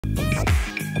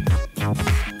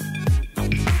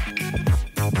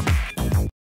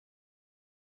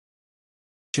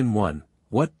Question 1.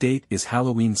 What date is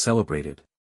Halloween celebrated?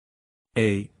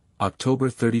 A. October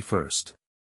 31st.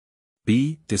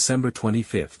 B. December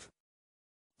 25th.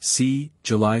 C.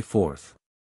 July 4th.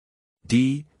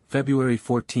 D. February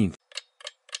 14th.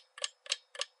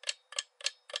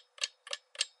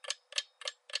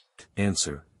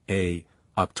 Answer: A.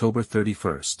 October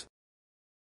 31st.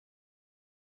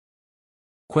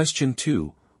 Question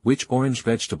 2. Which orange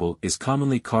vegetable is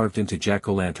commonly carved into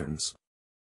jack-o'-lanterns?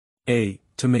 A.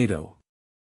 Tomato.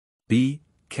 B.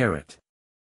 Carrot.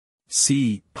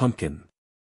 C. Pumpkin.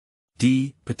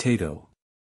 D. Potato.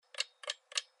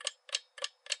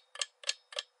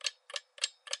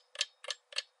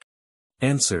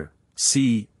 Answer: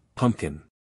 C. Pumpkin.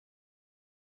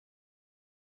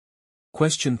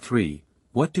 Question 3.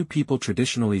 What do people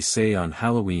traditionally say on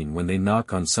Halloween when they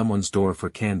knock on someone's door for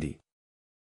candy?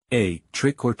 A.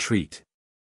 Trick or treat.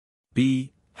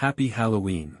 B. Happy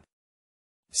Halloween.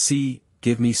 C.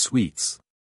 Give me sweets.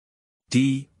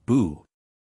 D. Boo.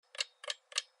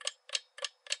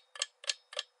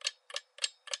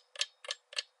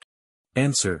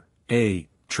 Answer: A.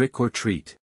 Trick or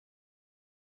treat.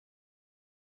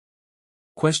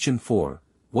 Question 4.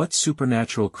 What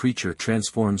supernatural creature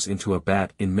transforms into a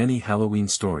bat in many Halloween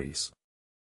stories?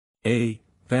 A.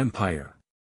 Vampire.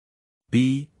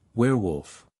 B.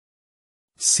 Werewolf.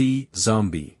 C.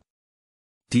 Zombie.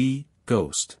 D.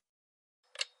 Ghost.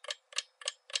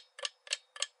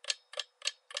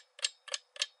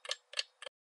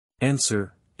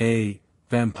 Answer: A.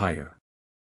 Vampire.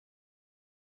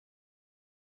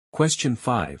 Question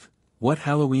 5. What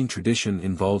Halloween tradition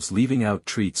involves leaving out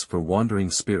treats for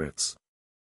wandering spirits?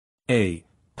 A.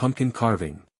 Pumpkin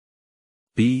carving.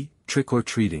 B.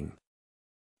 Trick-or-treating.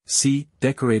 C.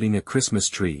 Decorating a Christmas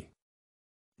tree.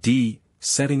 D.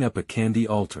 Setting up a candy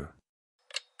altar.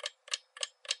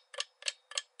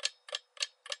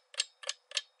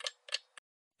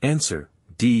 Answer: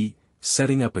 D.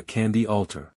 Setting up a candy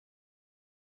altar.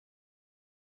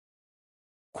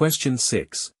 Question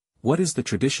 6. What is the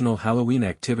traditional Halloween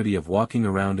activity of walking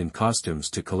around in costumes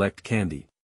to collect candy?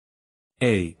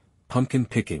 A. Pumpkin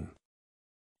picking.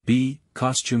 B.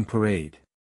 Costume parade.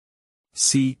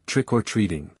 C.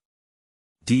 Trick-or-treating.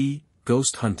 D.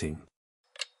 Ghost hunting.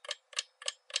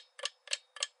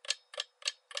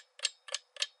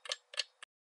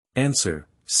 Answer: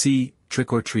 C.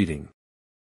 Trick-or-treating.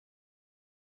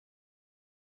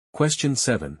 Question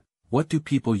 7. What do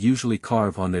people usually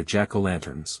carve on their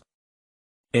jack-o'-lanterns?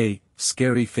 A.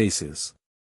 Scary faces.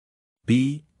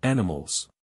 B. Animals.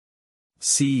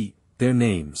 C. Their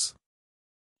names.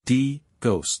 D.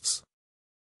 Ghosts.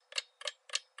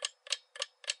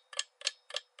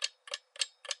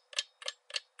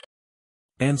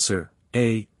 Answer: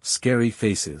 A. Scary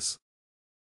faces.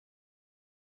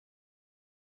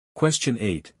 Question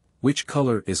 8. Which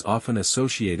color is often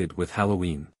associated with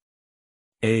Halloween?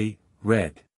 A.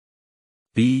 Red.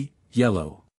 B.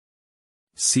 Yellow.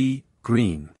 C.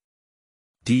 Green.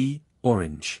 D.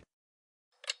 Orange.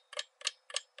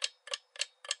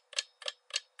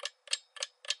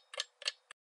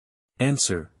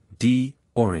 Answer: D.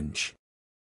 Orange.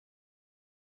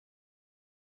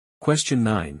 Question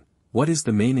 9. What is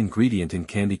the main ingredient in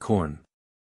candy corn?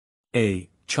 A.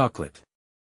 Chocolate.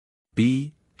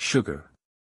 B. Sugar.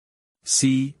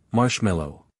 C.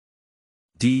 Marshmallow.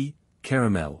 D.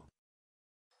 Caramel.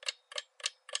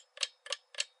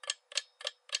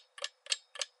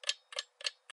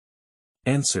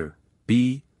 Answer: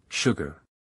 B. Sugar.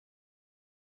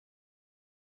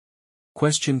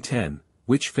 Question 10.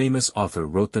 Which famous author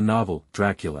wrote the novel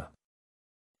Dracula?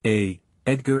 A.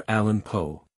 Edgar Allan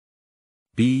Poe.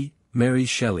 B. Mary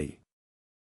Shelley.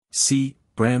 C.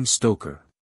 Bram Stoker.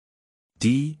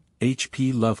 D.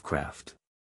 H.P. Lovecraft.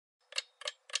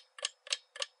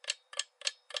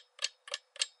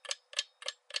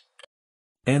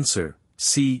 Answer: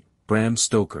 C. Bram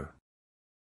Stoker.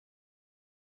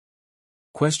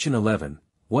 Question 11.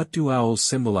 What do owls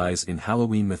symbolize in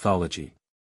Halloween mythology?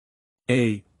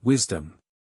 A. Wisdom.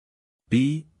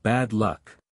 B. Bad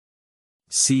luck.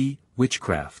 C.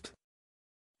 Witchcraft.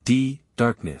 D.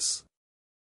 Darkness.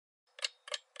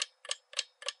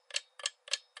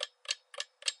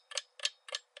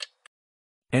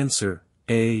 Answer: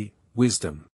 A.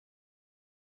 Wisdom.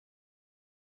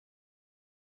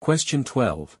 Question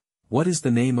 12. What is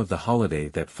the name of the holiday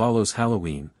that follows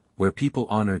Halloween, where people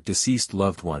honor deceased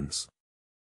loved ones?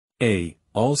 A.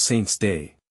 All Saints'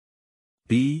 Day.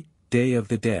 B. Day of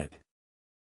the Dead.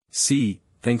 C.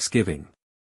 Thanksgiving.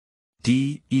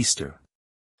 D. Easter.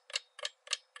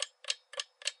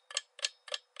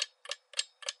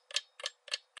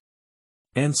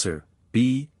 Answer: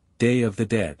 B. Day of the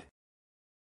Dead.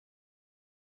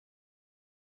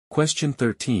 Question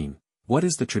 13. What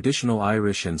is the traditional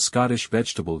Irish and Scottish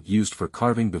vegetable used for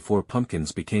carving before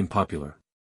pumpkins became popular?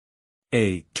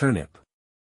 A. Turnip.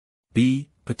 B.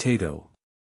 Potato.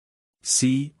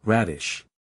 C. Radish.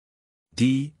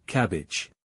 D. Cabbage.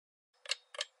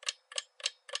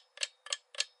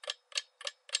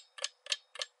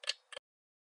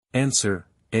 Answer: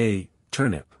 A.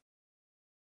 Turnip.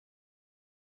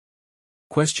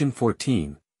 Question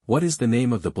 14. What is the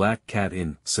name of the black cat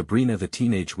in Sabrina the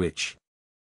Teenage Witch?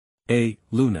 A.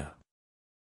 Luna.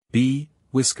 B.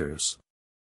 Whiskers.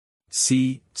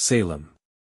 C. Salem.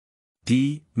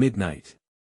 D. Midnight.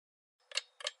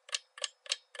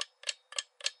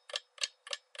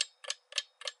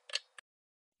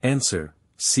 Answer: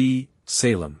 C.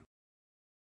 Salem.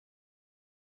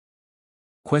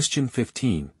 Question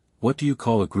 15. What do you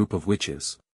call a group of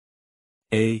witches?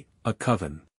 A. A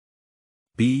coven.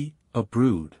 B. A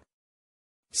brood.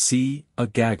 C. A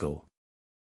gaggle.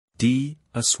 D.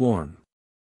 A swarm.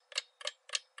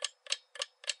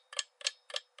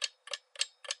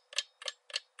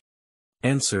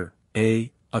 Answer: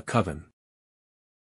 A. A coven.